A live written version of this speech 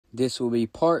This will be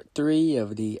part 3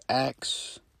 of the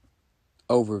Acts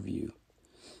overview.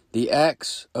 The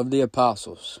Acts of the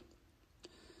Apostles.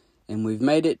 And we've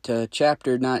made it to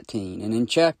chapter 19. And in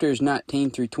chapters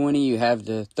 19 through 20, you have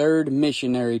the third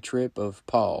missionary trip of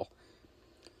Paul.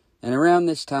 And around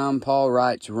this time, Paul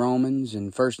writes Romans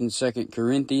and 1st and 2nd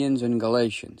Corinthians and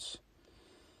Galatians.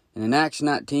 And in Acts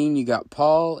 19, you got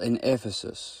Paul in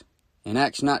Ephesus. In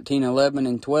Acts 19:11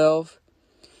 and 12,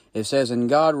 it says, "And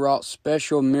God wrought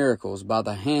special miracles by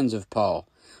the hands of Paul,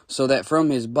 so that from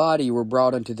his body were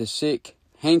brought unto the sick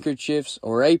handkerchiefs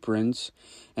or aprons,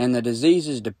 and the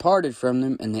diseases departed from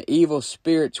them, and the evil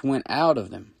spirits went out of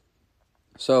them."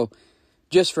 So,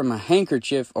 just from a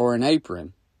handkerchief or an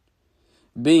apron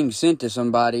being sent to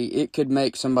somebody, it could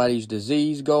make somebody's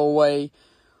disease go away,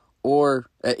 or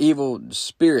an evil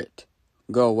spirit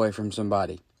go away from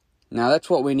somebody. Now, that's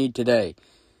what we need today.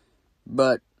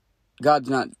 But God's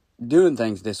not doing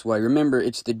things this way. Remember,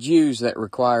 it's the Jews that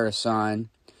require a sign.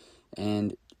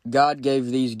 And God gave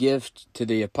these gifts to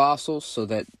the apostles so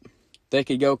that they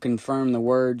could go confirm the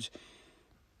words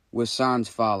with signs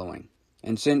following.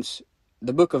 And since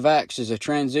the book of Acts is a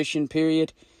transition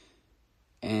period,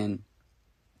 and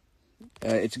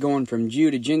it's going from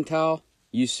Jew to Gentile,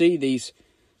 you see these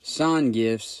sign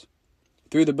gifts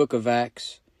through the book of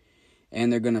Acts,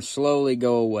 and they're going to slowly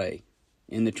go away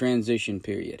in the transition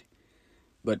period.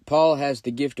 But Paul has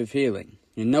the gift of healing,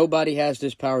 and nobody has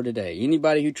this power today.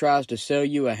 Anybody who tries to sell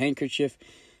you a handkerchief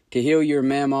to heal your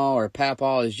mamaw or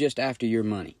papaw is just after your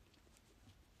money.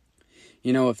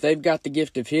 You know, if they've got the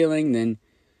gift of healing, then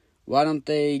why don't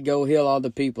they go heal all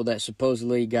the people that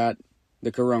supposedly got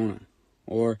the corona?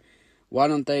 Or why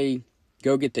don't they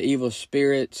go get the evil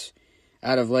spirits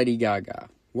out of Lady Gaga?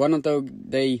 Why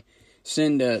don't they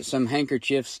send some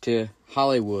handkerchiefs to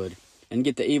Hollywood and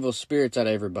get the evil spirits out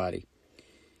of everybody?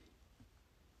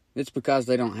 It's because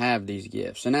they don't have these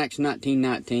gifts. In Acts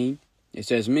 19:19, it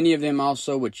says, "Many of them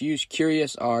also which used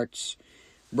curious arts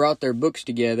brought their books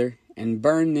together and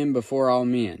burned them before all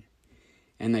men.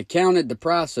 And they counted the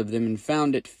price of them and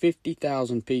found it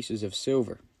 50,000 pieces of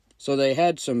silver." So they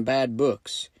had some bad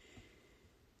books.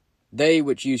 They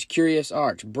which used curious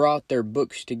arts brought their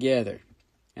books together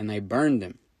and they burned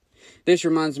them. This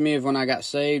reminds me of when I got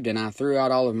saved and I threw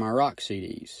out all of my rock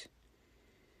CDs.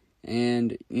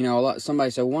 And, you know,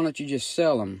 somebody said, "Why don't you just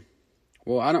sell them?"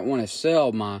 Well, I don't want to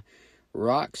sell my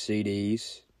rock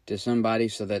CDs to somebody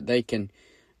so that they can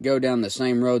go down the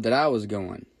same road that I was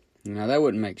going. You know, that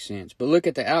wouldn't make sense. But look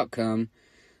at the outcome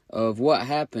of what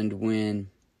happened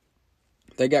when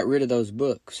they got rid of those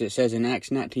books. It says in Acts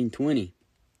 19:20,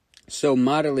 "So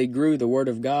mightily grew the word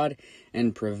of God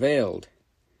and prevailed."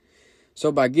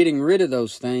 So by getting rid of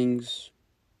those things,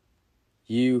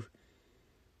 you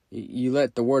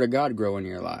let the word of God grow in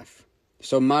your life.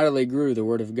 So mightily grew the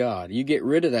word of God. You get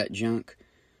rid of that junk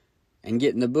and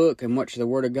get in the book and watch the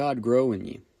word of God grow in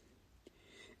you.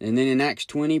 And then in Acts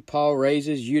 20, Paul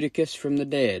raises Eutychus from the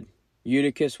dead.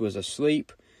 Eutychus was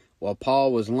asleep while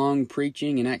Paul was long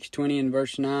preaching. In Acts 20 and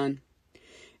verse 9,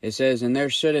 it says, "And there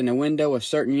stood in a window a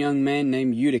certain young man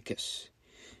named Eutychus,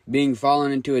 being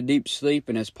fallen into a deep sleep,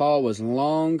 and as Paul was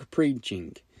long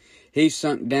preaching, he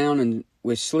sunk down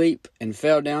with sleep, and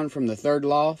fell down from the third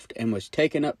loft, and was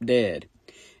taken up dead.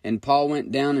 And Paul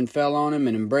went down and fell on him,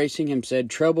 and embracing him said,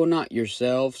 Trouble not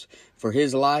yourselves, for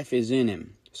his life is in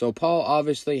him." So Paul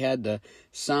obviously had the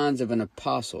signs of an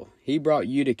apostle. He brought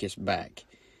Eutychus back.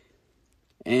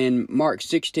 And Mark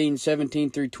 16:17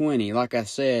 through 20, like I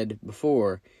said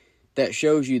before, that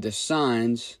shows you the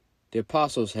signs the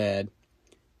apostles had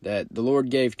that the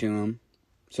Lord gave to them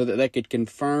so that they could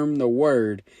confirm the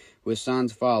word with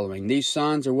signs following. These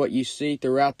signs are what you see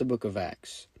throughout the book of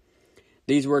Acts.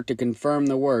 These were to confirm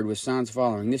the word with signs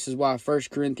following. This is why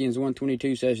 1 Corinthians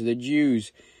 1:22 says the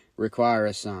Jews require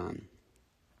a sign.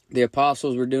 The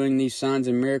apostles were doing these signs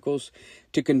and miracles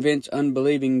to convince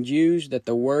unbelieving Jews that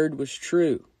the word was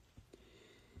true.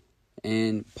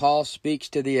 And Paul speaks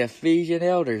to the Ephesian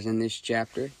elders in this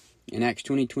chapter in Acts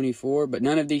 20:24, "But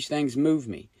none of these things move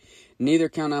me, neither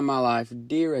count I my life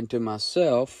dear unto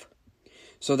myself,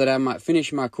 so that I might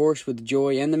finish my course with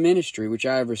joy and the ministry which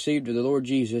I have received of the Lord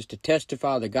Jesus to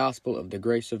testify the gospel of the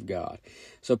grace of God."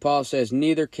 So Paul says,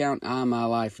 "Neither count I my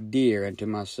life dear unto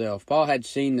myself." Paul had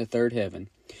seen the third heaven.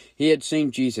 He had seen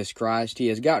Jesus Christ. He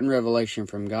has gotten revelation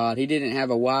from God. He didn't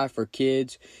have a wife or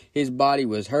kids. His body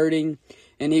was hurting,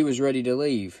 and he was ready to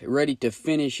leave, ready to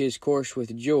finish his course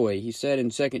with joy. He said in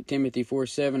 2 Timothy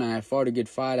 4:7, "I have fought a good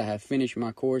fight. I have finished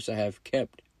my course. I have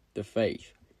kept the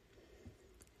faith."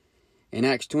 In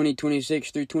Acts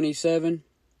 20:26 through 27,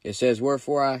 it says,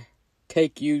 "Wherefore I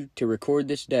take you to record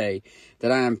this day,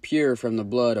 that I am pure from the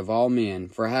blood of all men,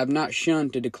 for I have not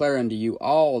shunned to declare unto you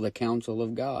all the counsel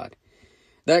of God.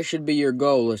 That should be your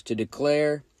goal, is to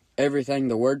declare everything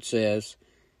the Word says.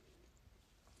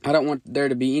 I don't want there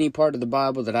to be any part of the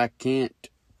Bible that I can't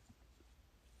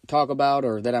talk about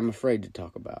or that I'm afraid to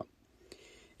talk about.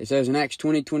 It says in Acts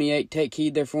 20:28, Take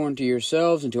heed therefore unto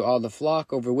yourselves and to all the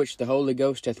flock over which the Holy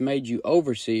Ghost hath made you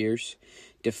overseers,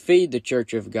 to feed the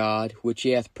church of God, which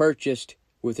he hath purchased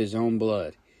with his own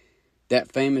blood.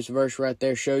 That famous verse right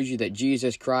there shows you that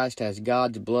Jesus Christ has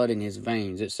God's blood in his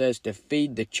veins. It says to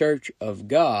feed the church of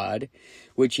God,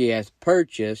 which he hath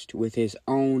purchased with his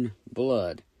own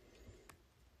blood.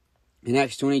 In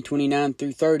Acts 20:29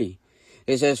 through 30,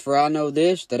 it says, For I know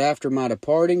this, that after my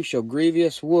departing shall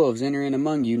grievous wolves enter in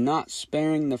among you, not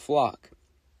sparing the flock.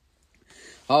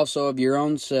 Also of your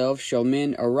own selves shall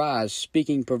men arise,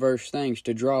 speaking perverse things,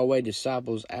 to draw away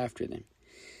disciples after them.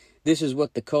 This is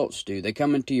what the cults do. They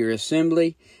come into your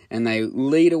assembly, and they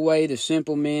lead away the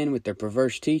simple men with their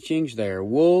perverse teachings. They are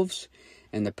wolves,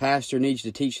 and the pastor needs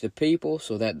to teach the people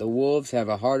so that the wolves have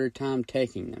a harder time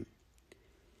taking them.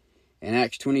 In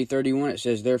Acts 20:31 it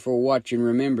says, Therefore watch and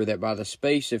remember that by the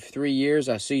space of 3 years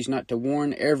I cease not to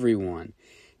warn everyone,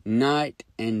 night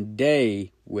and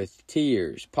day with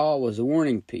tears. Paul was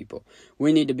warning people.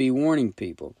 We need to be warning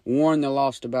people. Warn the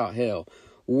lost about hell.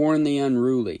 Warn the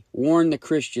unruly. Warn the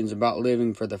Christians about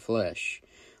living for the flesh.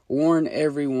 Warn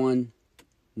everyone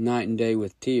night and day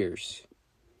with tears.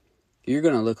 You're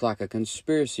going to look like a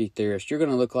conspiracy theorist. You're going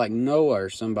to look like Noah or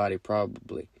somebody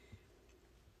probably.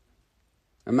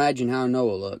 Imagine how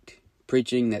Noah looked,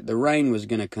 preaching that the rain was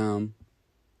going to come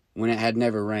when it had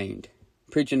never rained.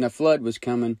 Preaching the flood was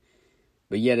coming,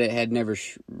 but yet it had never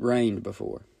rained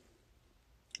before.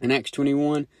 In Acts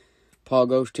 21, Paul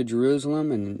goes to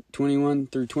Jerusalem, and 21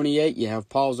 through 28, you have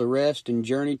Paul's arrest and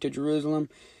journey to Jerusalem.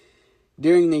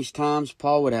 During these times,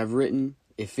 Paul would have written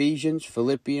Ephesians,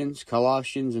 Philippians,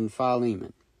 Colossians, and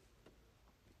Philemon.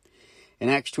 In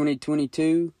Acts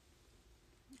 22,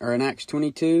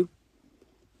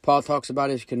 Paul talks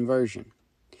about his conversion.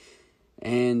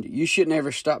 And you should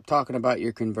never stop talking about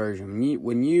your conversion.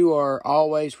 When you are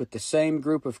always with the same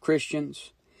group of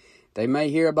Christians, they may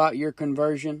hear about your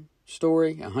conversion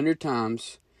story 100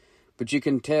 times, but you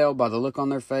can tell by the look on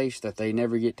their face that they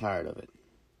never get tired of it.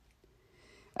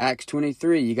 Acts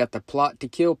 23, you got the plot to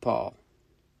kill Paul.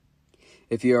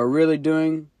 If you are really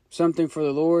doing something for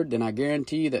the Lord, then I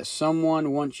guarantee you that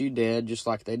someone wants you dead, just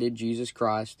like they did Jesus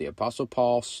Christ, the Apostle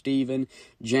Paul, Stephen,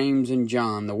 James, and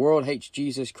John. The world hates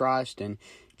Jesus Christ, and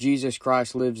Jesus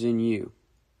Christ lives in you.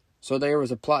 So there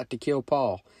was a plot to kill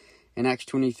Paul in Acts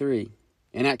 23.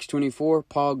 In Acts 24,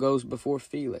 Paul goes before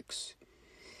Felix.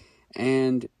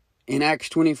 And in Acts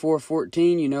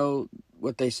 24:14, you know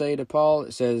what they say to Paul?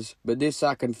 It says, But this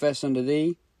I confess unto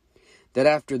thee, that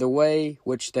after the way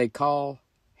which they call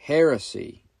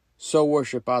heresy, so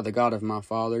worship I the God of my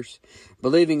fathers,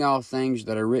 believing all things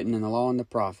that are written in the law and the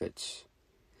prophets.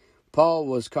 Paul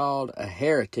was called a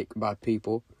heretic by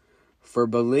people for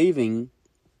believing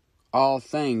all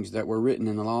things that were written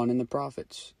in the law and in the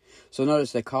prophets. So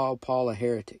notice they call Paul a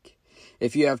heretic.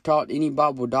 If you have taught any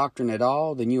Bible doctrine at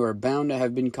all, then you are bound to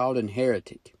have been called a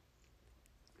heretic.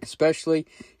 Especially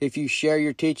if you share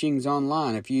your teachings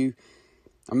online. If you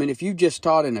just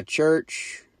taught in a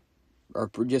church or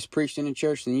just preached in a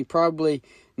church, then you probably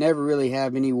never really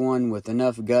have anyone with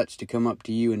enough guts to come up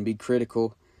to you and be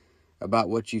critical about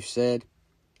what you've said.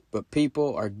 But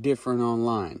people are different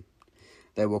online.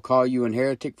 They will call you a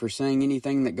heretic for saying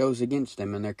anything that goes against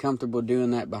them, and they're comfortable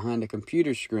doing that behind a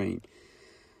computer screen.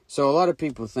 So a lot of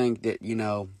people think that,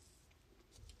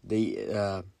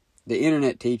 the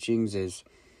internet teachings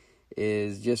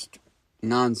is just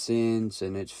nonsense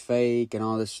and it's fake and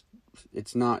all this.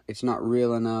 It's not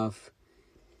real enough,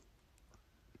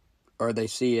 or they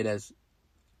see it as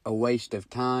a waste of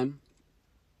time.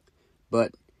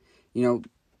 But you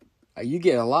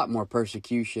get a lot more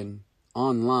persecution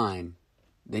online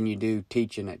than you do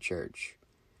teaching at church.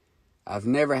 I've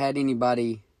never had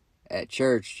anybody at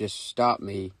church just stop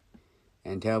me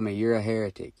and tell me, you're a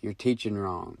heretic, you're teaching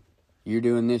wrong, you're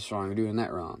doing this wrong, you're doing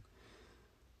that wrong.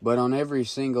 But on every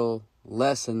single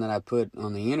lesson that I put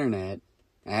on the internet,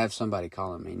 I have somebody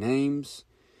calling me names,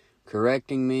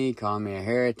 correcting me, calling me a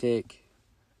heretic,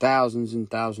 thousands and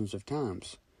thousands of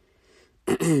times.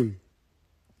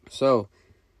 So,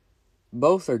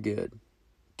 both are good.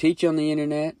 Teach on the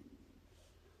internet,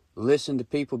 listen to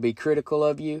people be critical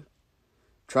of you,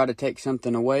 try to take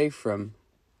something away from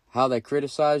how they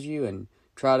criticize you and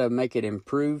try to make it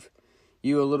improve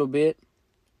you a little bit.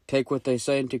 Take what they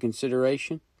say into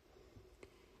consideration.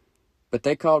 But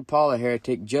they called Paul a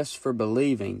heretic just for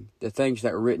believing the things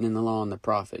that were written in the law and the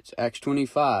prophets. Acts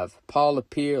 25, Paul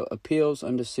appeals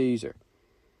unto Caesar.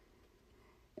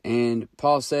 And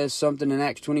Paul says something in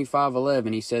Acts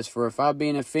 25:11. He says, "For if I be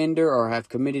an offender or have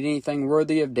committed anything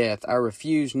worthy of death, I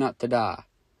refuse not to die."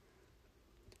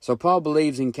 So Paul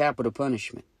believes in capital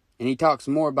punishment. And he talks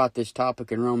more about this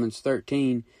topic in Romans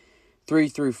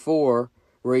 13:3-4,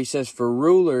 where he says, "For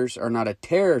rulers are not a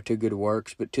terror to good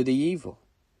works, but to the evil.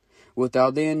 Wilt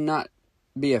thou then not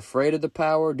be afraid of the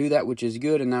power? Do that which is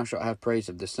good, and thou shalt have praise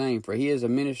of the same. For he is a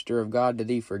minister of God to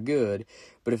thee for good.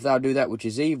 But if thou do that which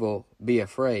is evil, be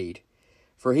afraid.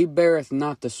 For he beareth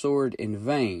not the sword in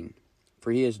vain.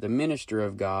 For he is the minister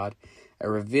of God, a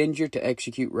revenger to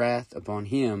execute wrath upon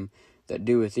him that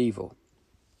doeth evil."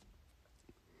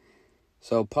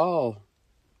 So Paul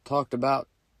talked about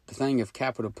the thing of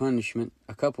capital punishment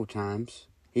a couple times.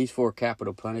 He's for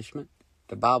capital punishment.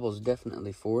 The Bible's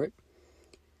definitely for it.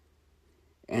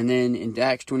 And then in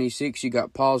Acts 26, you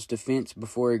got Paul's defense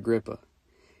before Agrippa.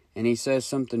 And he says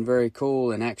something very cool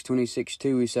in Acts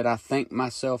 26:2. He said, "I think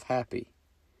myself happy."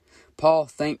 Paul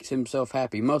thinks himself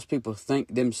happy. Most people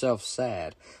think themselves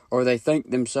sad, or they think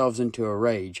themselves into a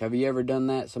rage. Have you ever done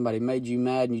that? Somebody made you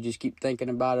mad and you just keep thinking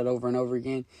about it over and over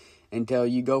again until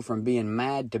you go from being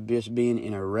mad to just being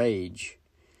in a rage.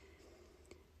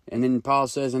 And then Paul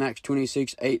says in Acts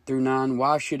 26:8-9,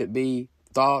 "Why should it be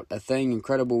thought a thing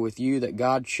incredible with you that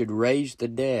God should raise the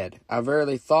dead? I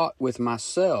verily thought with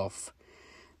myself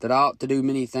that I ought to do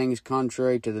many things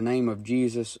contrary to the name of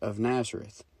Jesus of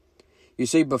Nazareth." You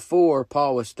see, before,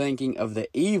 Paul was thinking of the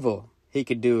evil he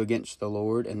could do against the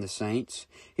Lord and the saints.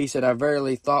 He said, "I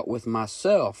verily thought with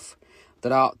myself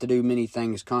that I ought to do many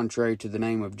things contrary to the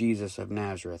name of Jesus of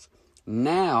Nazareth."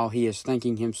 Now he is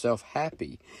thinking himself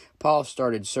happy. Paul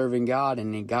started serving God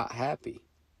and he got happy.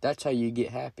 That's how you get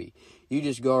happy. You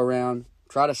just go around,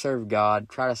 try to serve God,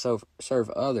 try to serve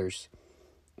others,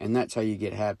 and that's how you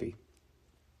get happy.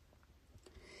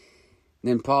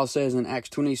 Then Paul says in Acts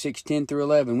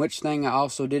 26:10-11, "Which thing I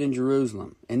also did in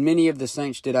Jerusalem, and many of the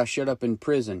saints did I shut up in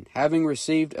prison, having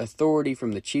received authority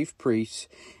from the chief priests,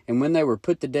 and when they were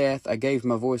put to death, I gave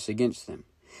my voice against them.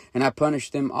 And I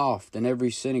punished them oft in every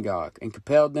synagogue, and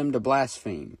compelled them to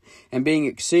blaspheme. And being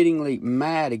exceedingly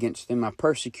mad against them, I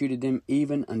persecuted them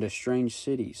even unto strange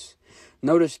cities."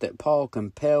 Notice that Paul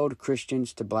compelled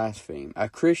Christians to blaspheme. A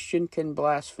Christian can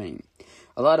blaspheme.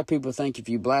 A lot of people think if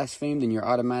you blaspheme, then you're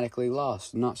automatically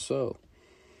lost. Not so.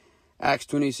 Acts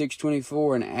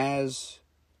 26:24, "And as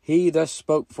he thus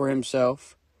spoke for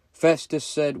himself, Festus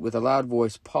said with a loud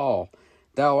voice, Paul,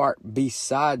 thou art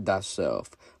beside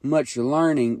thyself. Much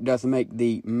learning doth make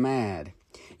thee mad."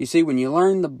 You see, when you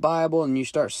learn the Bible and you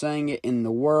start saying it in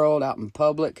the world, out in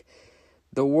public,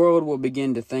 the world will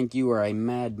begin to think you are a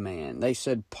madman. They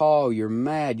said, "Paul, you're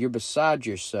mad. You're beside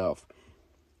yourself.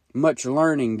 Much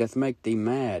learning doth make thee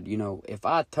mad." You know, if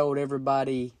I told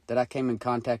everybody that I came in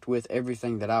contact with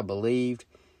everything that I believed,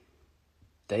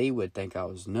 they would think I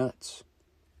was nuts.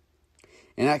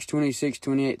 In Acts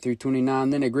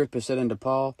 26:28-29, "Then Agrippa said unto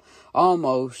Paul,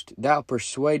 Almost thou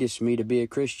persuadest me to be a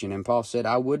Christian. And Paul said,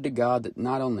 I would to God that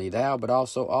not only thou, but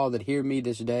also all that hear me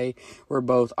this day were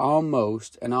both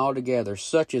almost and altogether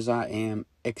such as I am,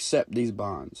 except these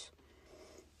bonds."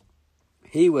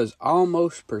 He was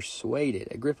almost persuaded.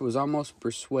 Agrippa was almost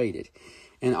persuaded.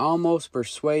 And almost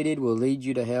persuaded will lead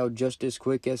you to hell just as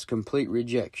quick as complete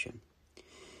rejection.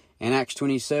 In Acts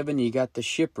 27, you got the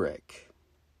shipwreck.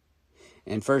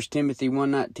 In 1 Timothy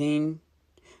 1:19,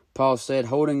 Paul said,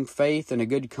 "Holding faith and a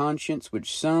good conscience,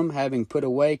 which some, having put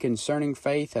away concerning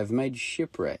faith, have made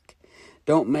shipwreck."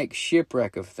 Don't make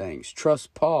shipwreck of things.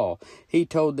 Trust Paul. He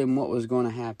told them what was going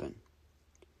to happen.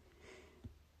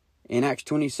 In Acts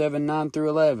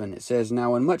 27:9-11, it says,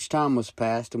 "Now when much time was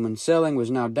past, and when sailing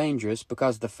was now dangerous,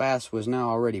 because the fast was now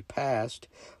already past,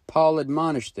 Paul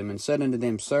admonished them, and said unto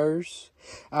them, Sirs,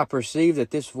 I perceive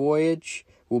that this voyage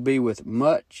will be with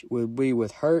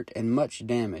hurt and much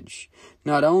damage,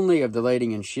 not only of the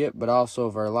lading and ship, but also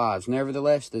of our lives.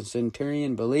 Nevertheless, the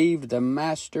centurion believed the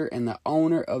master and the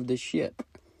owner of the ship,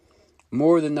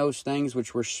 more than those things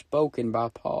which were spoken by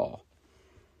Paul."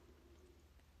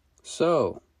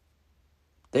 So,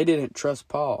 they didn't trust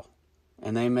Paul,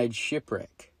 and they made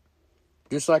shipwreck.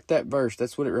 Just like that verse,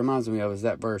 that's what it reminds me of, is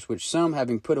that verse, "Which some,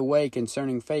 having put away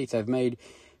concerning faith, have made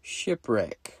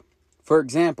shipwreck." For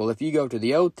example, if you go to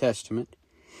the Old Testament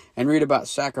and read about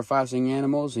sacrificing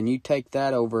animals, and you take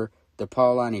that over the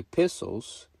Pauline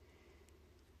epistles,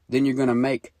 then you're going to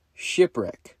make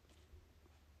shipwreck.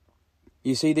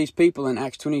 You see, these people in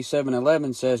Acts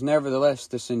 27:11 says, "Nevertheless,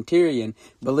 the centurion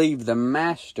believed the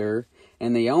master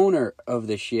and the owner of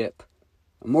the ship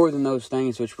more than those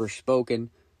things which were spoken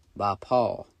by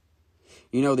Paul.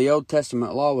 You know, the Old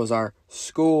Testament law was our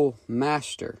school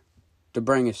master to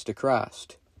bring us to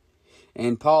Christ.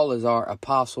 And Paul is our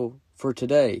apostle for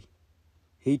today.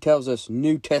 He tells us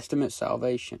New Testament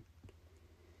salvation.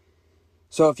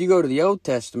 So if you go to the Old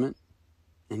Testament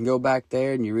and go back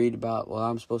there and you read about, well,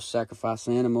 I'm supposed to sacrifice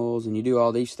animals, and you do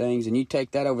all these things, and you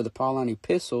take that over the Pauline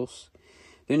epistles,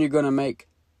 then you're going to make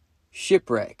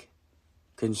shipwreck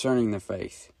concerning the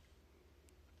faith.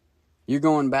 You're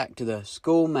going back to the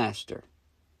schoolmaster,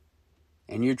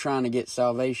 and you're trying to get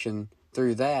salvation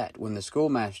through that when the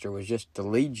schoolmaster was just to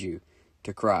lead you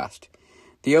to Christ.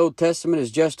 The Old Testament is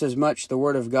just as much the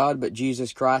Word of God, but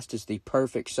Jesus Christ is the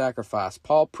perfect sacrifice.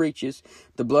 Paul preaches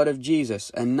the blood of Jesus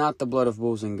and not the blood of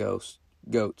bulls and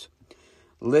goats.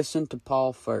 Listen to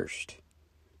Paul first.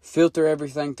 Filter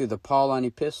everything through the Pauline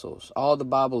epistles. All the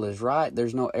Bible is right.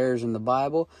 There's no errors in the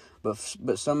Bible,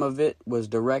 but some of it was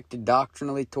directed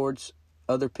doctrinally towards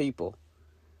other people.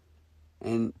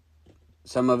 And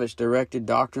some of it's directed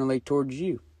doctrinally towards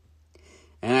you.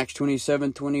 In Acts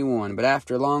 27:21, but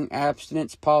after long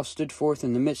abstinence, Paul stood forth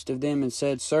in the midst of them and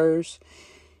said, Sirs,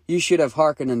 you should have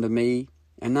hearkened unto me,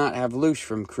 and not have loosed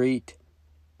from Crete,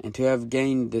 and to have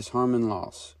gained this harm and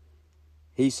loss.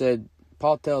 He said,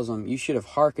 Paul tells them, you should have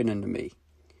hearkened unto me.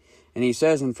 And he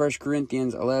says in 1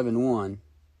 Corinthians 11:1,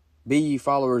 be ye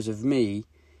followers of me,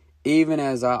 even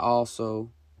as I also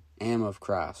am of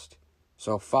Christ.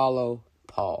 So follow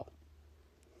Paul.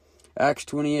 Acts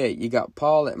 28, you got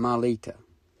Paul at Melita.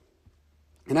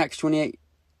 In Acts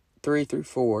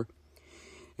 28:3-4,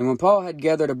 and when Paul had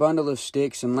gathered a bundle of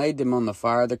sticks and laid them on the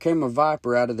fire, there came a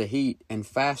viper out of the heat and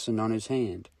fastened on his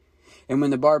hand. And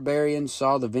when the barbarians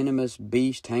saw the venomous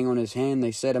beast hang on his hand,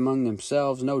 they said among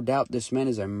themselves, no doubt this man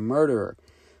is a murderer,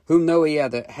 whom though he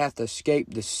hath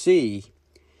escaped the sea,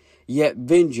 yet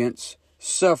vengeance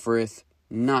suffereth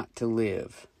not to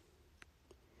live.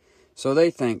 So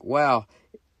they think, wow,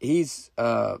 he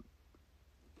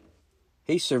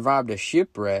survived a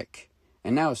shipwreck,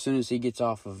 and now as soon as he gets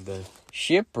off of the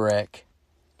shipwreck,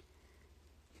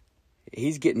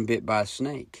 he's getting bit by a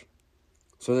snake.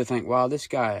 So they think, wow, this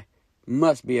guy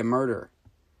must be a murderer,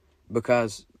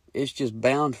 because it's just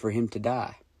bound for him to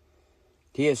die.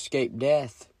 He escaped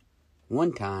death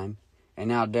one time, and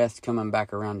now death's coming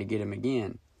back around to get him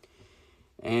again.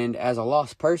 And as a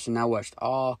lost person, I watched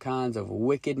all kinds of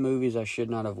wicked movies I should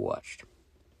not have watched.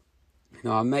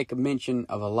 Now, I make a mention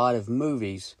of a lot of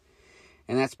movies,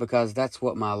 and that's because that's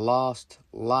what my lost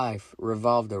life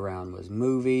revolved around, was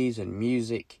movies and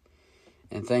music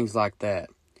and things like that.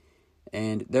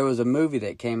 And there was a movie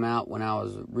that came out when I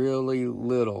was really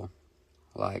little,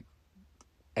 like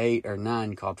 8 or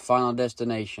 9, called Final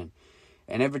Destination.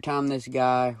 And every time this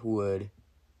guy would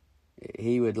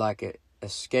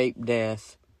escape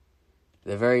death,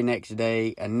 the very next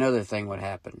day another thing would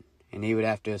happen, and he would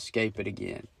have to escape it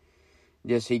again.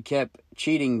 Just he kept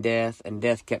cheating death, and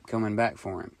death kept coming back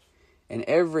for him. And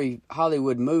every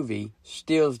Hollywood movie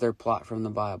steals their plot from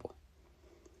the Bible.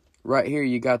 Right here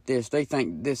you got this. They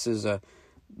think this is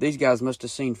these guys must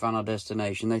have seen Final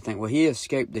Destination. They think, well, he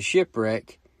escaped the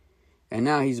shipwreck, and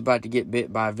now he's about to get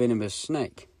bit by a venomous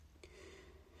snake.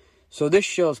 So this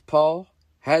shows Paul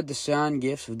had the sign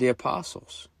gifts of the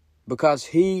apostles, because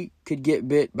he could get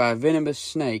bit by a venomous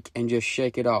snake and just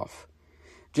shake it off.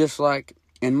 Just like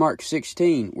in Mark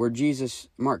 16:18, where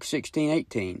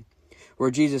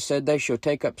Jesus said they shall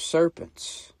take up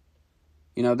serpents.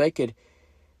 You know, they could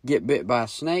get bit by a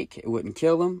snake, it wouldn't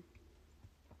kill them.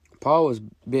 Paul was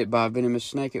bit by a venomous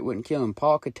snake, it wouldn't kill him.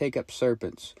 Paul could take up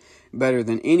serpents better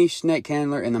than any snake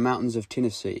handler in the mountains of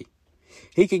Tennessee.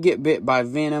 He could get bit by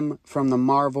venom from the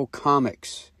Marvel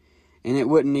comics, and it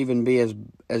wouldn't even be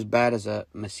as bad as a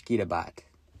mosquito bite.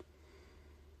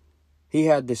 He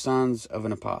had the signs of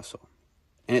an apostle.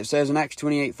 And it says in Acts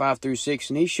 28:5-6,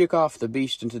 and he shook off the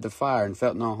beast into the fire and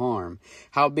felt no harm.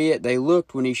 Howbeit they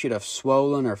looked when he should have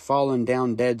swollen or fallen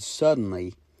down dead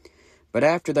suddenly. But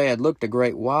after they had looked a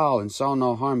great while and saw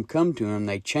no harm come to him,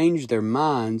 they changed their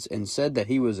minds and said that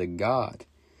he was a god.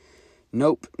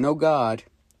 Nope, no god.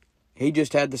 He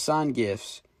just had the sign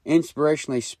gifts.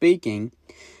 Inspirationally speaking,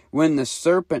 when the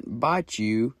serpent bites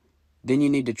you, then you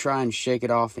need to try and shake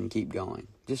it off and keep going.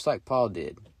 Just like Paul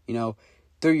did. You know,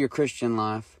 through your Christian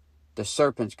life, the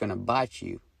serpent's going to bite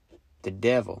you. The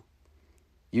devil.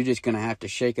 You're just going to have to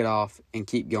shake it off and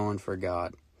keep going for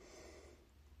God.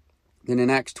 Then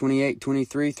in Acts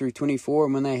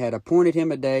 28:23-24, when they had appointed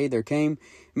him a day, there came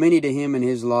many to him in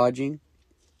his lodging.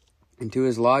 and to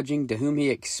his lodging, to whom he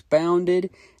expounded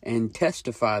and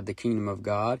testified the kingdom of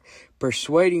God,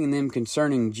 persuading them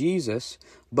concerning Jesus,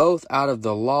 both out of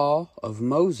the law of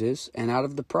Moses and out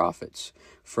of the prophets,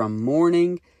 from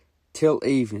morning till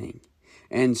evening.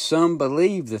 And some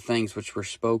believed the things which were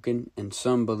spoken, and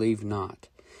some believed not.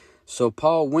 So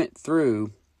Paul went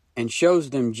through and shows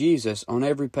them Jesus on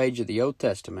every page of the Old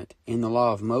Testament, in the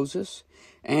law of Moses,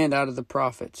 and out of the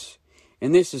prophets.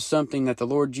 And this is something that the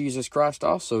Lord Jesus Christ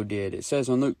also did. It says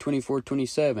on Luke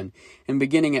 24:27, and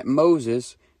beginning at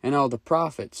Moses and all the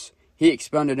prophets, he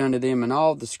expounded unto them in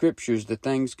all the scriptures the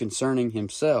things concerning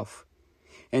himself.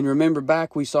 And remember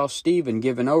back, we saw Stephen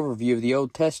give an overview of the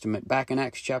Old Testament back in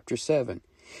Acts chapter 7.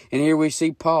 And here we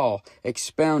see Paul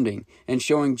expounding and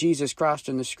showing Jesus Christ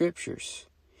in the scriptures.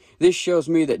 This shows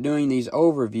me that doing these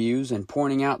overviews and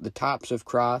pointing out the types of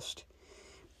Christ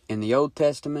in the Old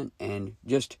Testament and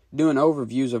just doing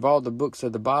overviews of all the books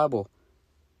of the Bible,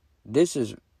 this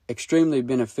is extremely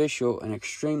beneficial and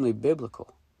extremely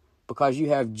biblical, because you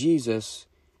have Jesus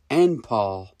and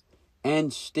Paul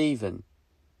and Stephen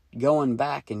going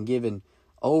back and giving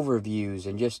overviews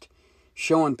and just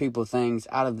showing people things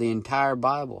out of the entire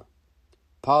Bible.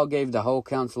 Paul gave the whole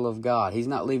counsel of God. He's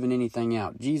not leaving anything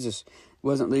out. Jesus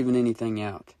wasn't leaving anything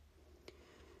out.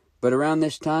 But around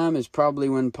this time is probably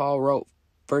when Paul wrote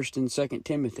 1st and 2nd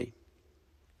Timothy.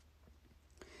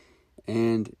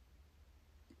 And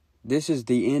this is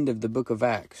the end of the book of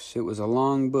Acts. It was a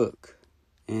long book,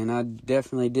 and I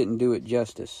definitely didn't do it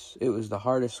justice. It was the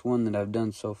hardest one that I've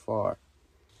done so far.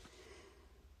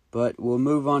 But we'll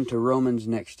move on to Romans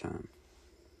next time.